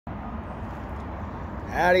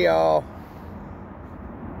Howdy, y'all.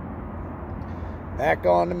 Back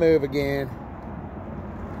on the move again.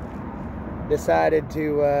 Decided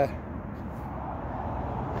to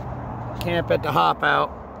camp at the Hop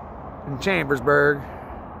Out in Chambersburg.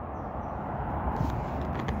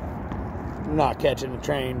 I'm not catching the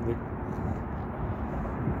train, but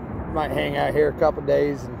might hang out here a couple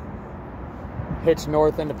days and hitch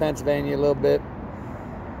north into Pennsylvania a little bit.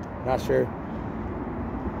 Not sure.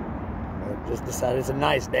 I just decided it's a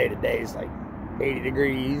nice day today. It's like 80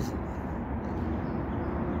 degrees.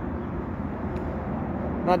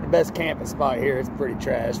 Not the best camping spot here. It's pretty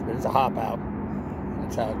trash, but it's a hop out.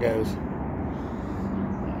 That's how it goes.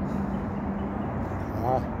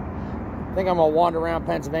 I think I'm gonna wander around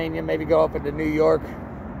Pennsylvania, maybe go up into New York.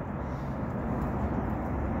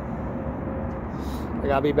 I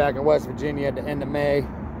gotta be back in West Virginia at the end of May.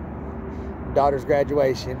 Daughter's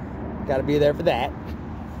graduation. Gotta be there for that.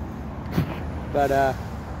 But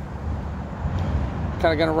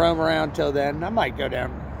kind of gonna roam around till then. I might go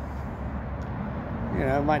down. You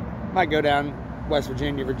know, might go down West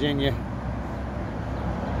Virginia, Virginia.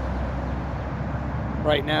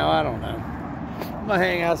 Right now, I don't know. I'm gonna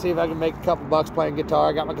hang out, see if I can make a couple bucks playing guitar.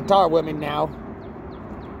 I got my guitar with me now.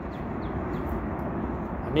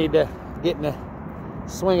 I need to get in the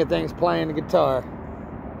swing of things playing the guitar.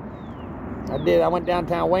 I went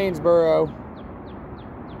downtown Waynesboro,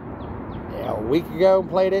 yeah, a week ago and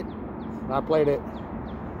played it. I played it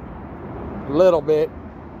a little bit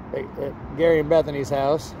at Gary and Bethany's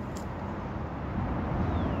house.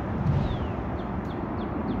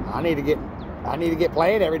 I need to get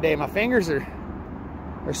playing every day. My fingers are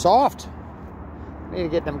soft. I need to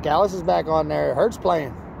get them calluses back on there. It hurts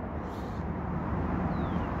playing.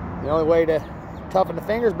 The only way to toughen the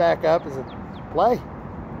fingers back up is to play. So,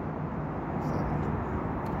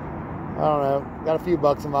 I don't know. Got a few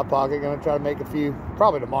bucks in my pocket. Gonna try to make a few.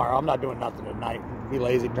 Probably tomorrow. I'm not doing nothing tonight. Be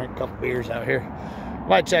lazy, drink a couple beers out here.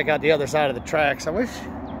 Might check out the other side of the tracks. I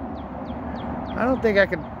don't think I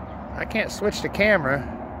could. I can't switch the camera.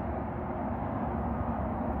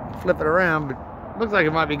 Flip it around, but looks like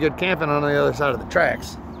it might be good camping on the other side of the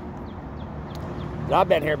tracks. I've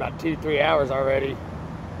been here about 2-3 hours already.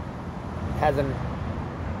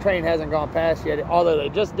 Train hasn't gone past yet, although they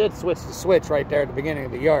just did switch the switch right there at the beginning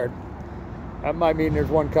of the yard. That might mean there's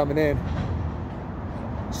one coming in.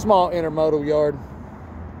 Small intermodal yard.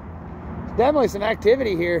 There's definitely some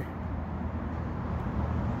activity here.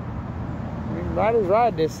 I mean, riders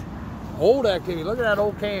ride this. Old activity. Look at that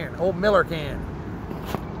old can, old Miller can.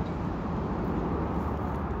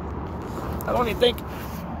 I don't even think.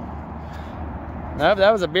 No,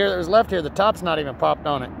 that was a beer that was left here. The top's not even popped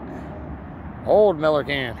on it. Old Miller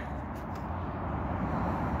can.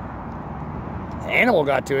 The animal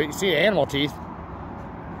got to it. You see the animal teeth.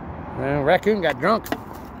 The raccoon got drunk.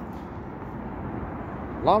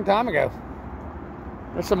 Long time ago.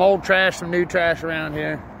 There's some old trash, some new trash around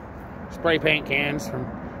here. Spray paint cans from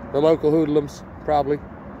the local hoodlums, probably.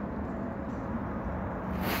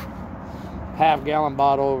 Half-gallon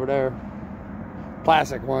bottle over there.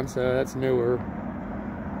 Plastic one, so that's newer.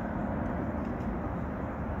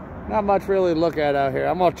 Not much really to look at out here.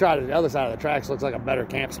 I'm gonna try the other side of the tracks. Looks like a better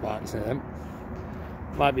camp spot. So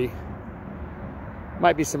might be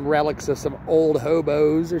some relics of some old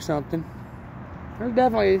hobos or something. There's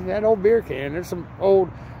definitely that old beer can. There's some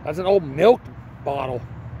old. That's an old milk bottle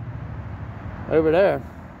over there.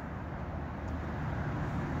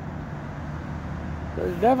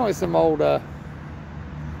 There's definitely some old.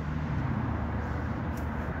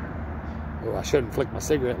 Oh, I shouldn't flick my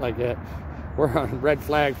cigarette like that. We're on red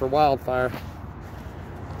flag for wildfire.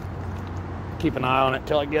 Keep an eye on it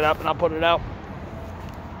till I get up and I'll put it out.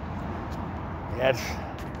 Yeah,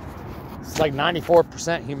 it's like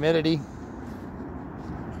 94% humidity.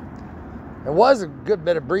 There was a good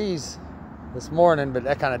bit of breeze this morning, but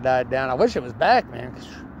that kind of died down. I wish it was back, man.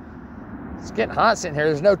 It's getting hot sitting here.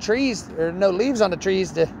 There's no trees, there's no leaves on the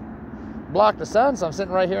trees to block the sun, so I'm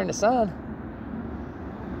sitting right here in the sun.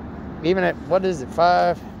 Even at, what is it,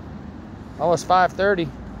 almost 5:30.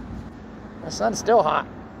 The sun's still hot.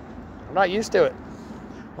 I'm not used to it.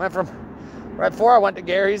 Went from, right before I went to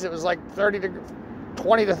Gary's, it was like 20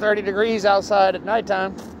 to 30 degrees outside at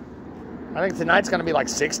nighttime. I think tonight's gonna be like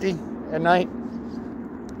 60 at night.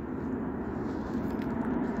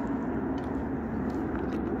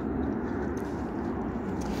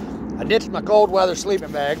 I ditched my cold weather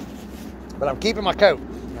sleeping bag, but I'm keeping my coat.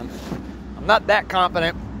 I'm not that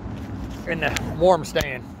confident in the warm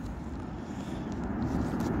stand.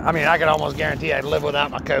 I mean, I could almost guarantee I'd live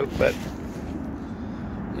without my coat, but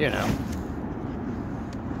you know,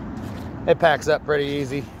 It packs up pretty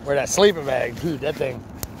easy. Where that sleeping bag, dude, that thing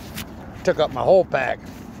took up my whole pack.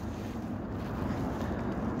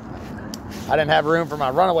 I didn't have room for my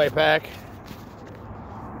runaway pack.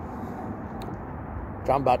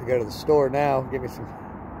 So I'm about to go to the store now. Give me some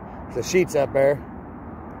sheets up there.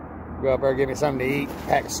 Go up there, give me something to eat.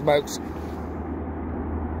 Pack of smokes.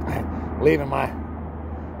 Leaving my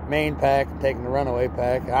main pack, taking the runaway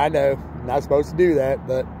pack. I know, I'm not supposed to do that,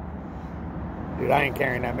 but dude, I ain't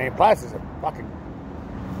carrying that many. Plus, it's a fucking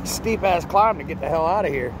steep ass climb to get the hell out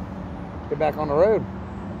of here. Get back on the road.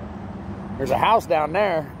 There's a house down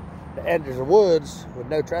there. The edge of the woods with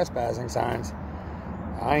no trespassing signs.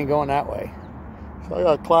 I ain't going that way. So I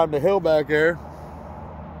gotta climb the hill back there.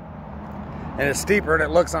 And it's steeper than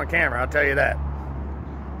it looks on camera, I'll tell you that.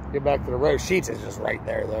 Get back to the road. Sheets is just right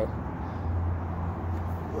there though.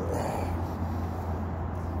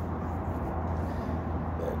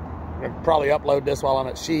 I'll probably upload this while I'm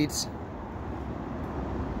at Sheets.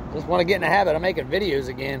 Just want to get in the habit of making videos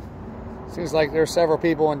again. Seems like there's several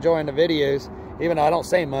people enjoying the videos, even though I don't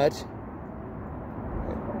say much.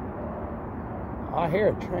 I hear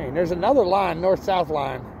a train. There's another line, north-south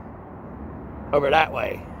line, over that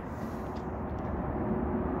way.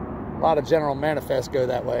 A lot of general manifests go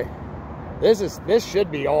that way. This should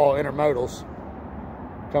be all intermodals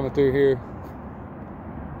coming through here.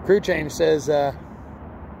 Crew change says they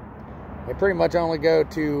pretty much only go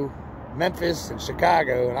to Memphis and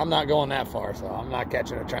Chicago, and I'm not going that far, so I'm not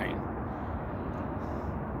catching a train.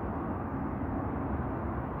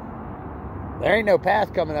 There ain't no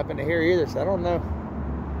path coming up into here either, so I don't know.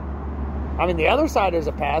 I mean, the other side there's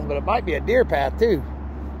a path, but it might be a deer path too.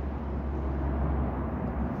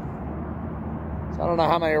 So I don't know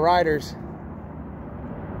how many riders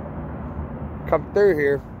come through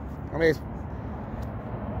here. I mean, it's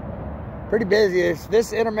pretty busy. It's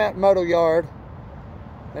this intermodal yard,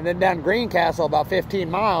 and then down Greencastle about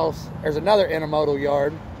 15 miles, there's another intermodal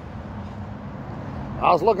yard.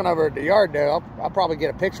 I was looking over at the yard though. I'll probably get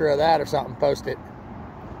a picture of that or something, post it.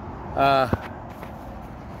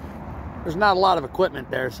 There's not a lot of equipment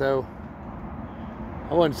there, so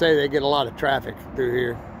I wouldn't say they get a lot of traffic through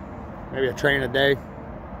here. Maybe a train a day,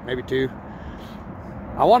 maybe two.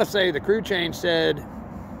 I want to say the crew change said,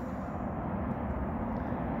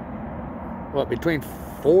 what, between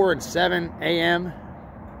 4 and 7 a.m.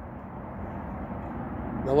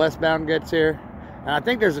 the westbound gets here. And I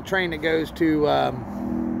think there's a train that goes to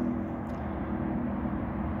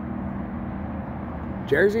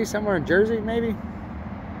Jersey, somewhere in Jersey, maybe?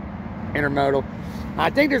 Intermodal. I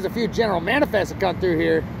think there's a few general manifests that come through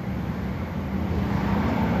here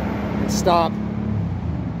and stop.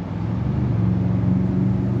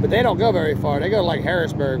 But they don't go very far. They go to like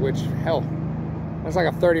Harrisburg, which, hell, that's like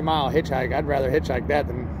a 30-mile hitchhike. I'd rather hitchhike that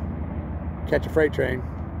than catch a freight train.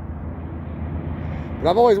 But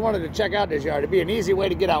I've always wanted to check out this yard. It'd be an easy way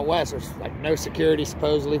to get out west. There's like no security,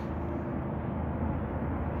 supposedly.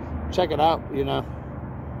 Check it out, you know.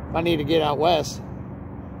 If I need to get out west,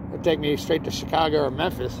 it'd take me straight to Chicago or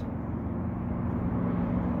Memphis.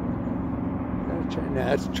 No,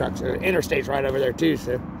 that's a truck. The interstate's right over there too,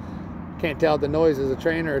 so can't tell if the noise is a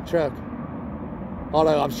train or a truck.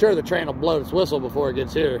 Although I'm sure the train will blow its whistle before it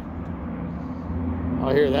gets here.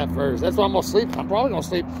 I'll hear that first. That's why I'm gonna sleep. I'm probably gonna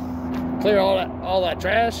sleep. Clear all that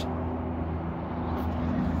trash.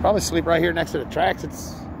 Probably sleep right here next to the tracks.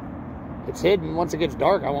 It's hidden. Once it gets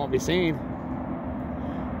dark, I won't be seen.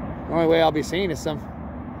 The only way I'll be seen is some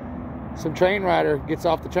train rider gets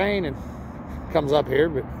off the train and comes up here.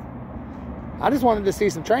 But I just wanted to see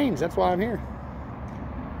some trains. That's why I'm here.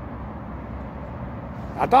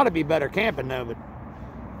 I thought it'd be better camping though, but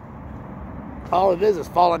all it is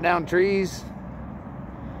falling down trees,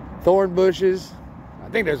 thorn bushes. I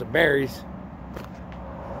think there's a berries.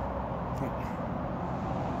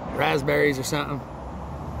 Raspberries or something.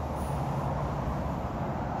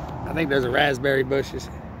 I think those are raspberry bushes.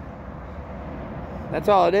 That's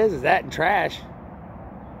all it is that and trash.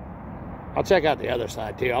 I'll check out the other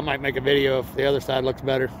side too. I might make a video if the other side looks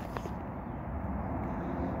better.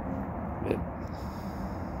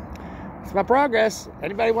 It's my progress.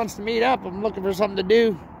 Anybody wants to meet up, I'm looking for something to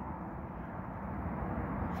do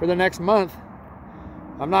for the next month.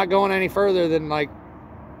 I'm not going any further than like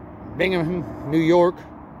Bingham, New York.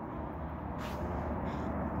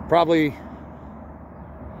 Probably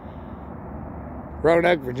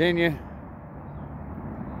Roanoke, Virginia.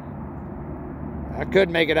 I could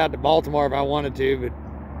make it out to Baltimore if I wanted to, but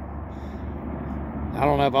I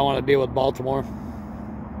don't know if I want to deal with Baltimore.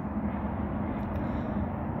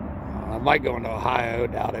 I might go into Ohio,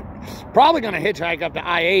 doubt it. Probably going to hitchhike up to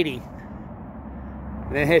I-80.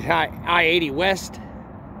 And then hitchhike I-80 west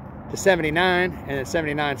to 79 and then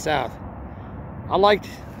 79 south.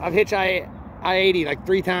 I've hitched I-80 like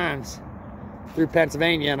 3 times through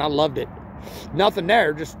Pennsylvania, and I loved it. Nothing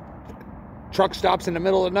there, just truck stops in the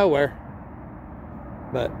middle of nowhere.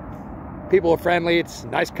 But people are friendly, it's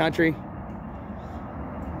nice country.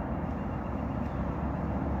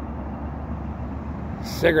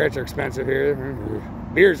 Cigarettes are expensive here.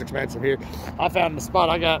 Beer's expensive here. I found the spot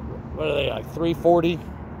I got, what are they, like $3.40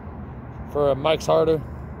 for a Mike's Harder.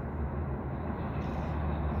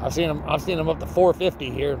 I've seen them up to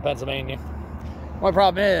 $4.50 here in Pennsylvania. My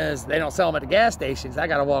problem is they don't sell them at the gas stations. I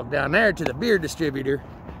gotta walk down there to the beer distributor.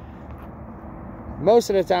 Most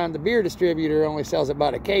of the time the beer distributor only sells it by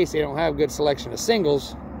the case. They don't have a good selection of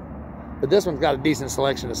singles, but this one's got a decent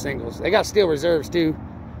selection of singles. They got steel reserves too,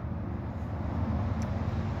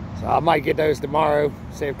 so I might get those tomorrow,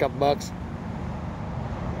 save a couple bucks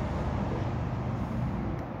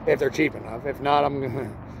if they're cheap enough. If not,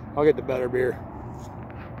 I'll get the better beer.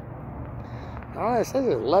 Oh, this is an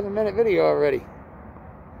 11-minute video already.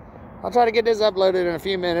 I'll try to get this uploaded in a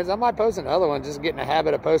few minutes. I might post another one, just get in the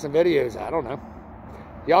habit of posting videos. I don't know.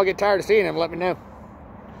 Y'all get tired of seeing them, let me know.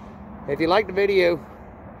 If you like the video,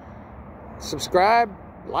 subscribe,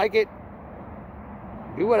 like it,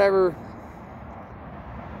 do whatever.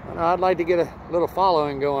 I know, I'd like to get a little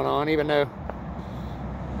following going on, even though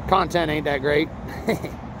content ain't that great.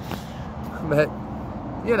 But,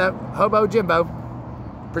 you know, Hobo Jimbo.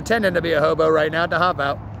 Pretending to be a hobo right now to hop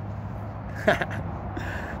out.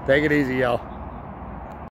 Take it easy, y'all.